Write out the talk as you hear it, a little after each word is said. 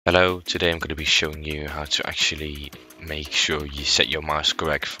Hello, today I'm going to be showing you how to actually make sure you set your mouse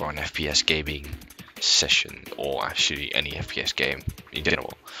correct for an FPS gaming session, or actually any FPS game in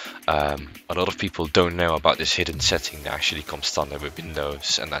general. A lot of people don't know about this hidden setting that actually comes standard with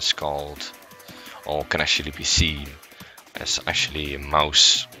Windows, and that's called, or can actually be seen as actually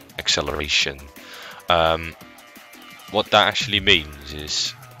mouse acceleration. What that actually means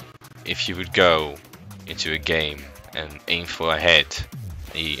is if you would go into a game and aim for a head,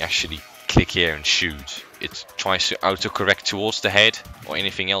 you actually click here and shoot, it tries to autocorrect towards the head or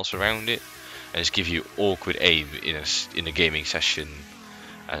anything else around it, and just give you awkward aim in a gaming session,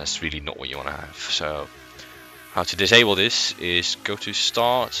 and that's really not what you want to have. So how to disable this is go to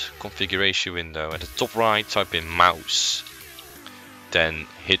Start, Configuration window, at the top right type in mouse, then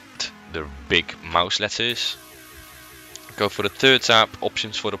hit the big mouse letters, go for the third tab,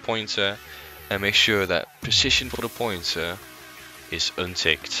 Options for the pointer, and make sure that Precision for the pointer is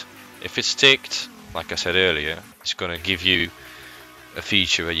unticked. If it's ticked, like I said earlier, it's gonna give you a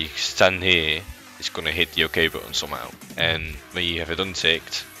feature where you stand here, it's gonna hit the OK button somehow, and when you have it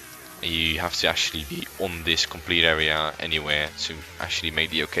unticked, you have to actually be on this complete area anywhere to actually make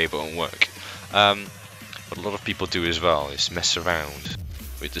the OK button work. What a lot of people do as well is mess around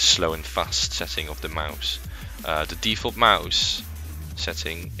with the slow and fast setting of the mouse. The default mouse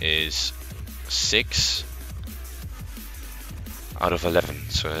setting is 6 out of 11,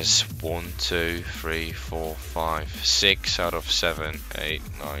 so it's 1, 2, 3, 4, 5, 6 out of 7, 8,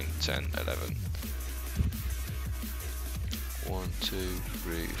 9, 10, 11. 1, 2,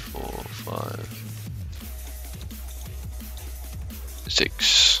 3, 4, 5,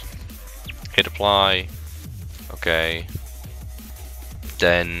 6. Hit apply. Okay.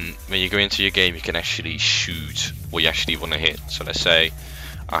 Then when you go into your game, you can actually shoot what you actually want to hit. So let's say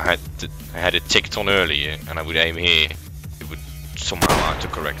I had it ticked on earlier, and I would aim here. It would somehow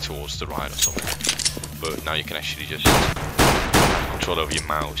autocorrect towards the right or something. But now you can actually just control over your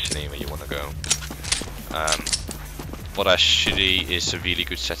mouse and aim where you want to go. What actually is a really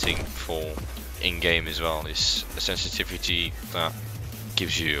good setting for in-game as well is a sensitivity that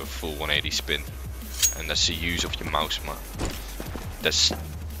gives you a full 180 spin, and that's the use of your mouse. That's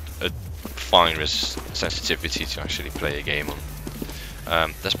a fine sensitivity to actually play a game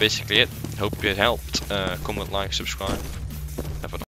on. That's basically it. Hope it helped. Comment, like, subscribe.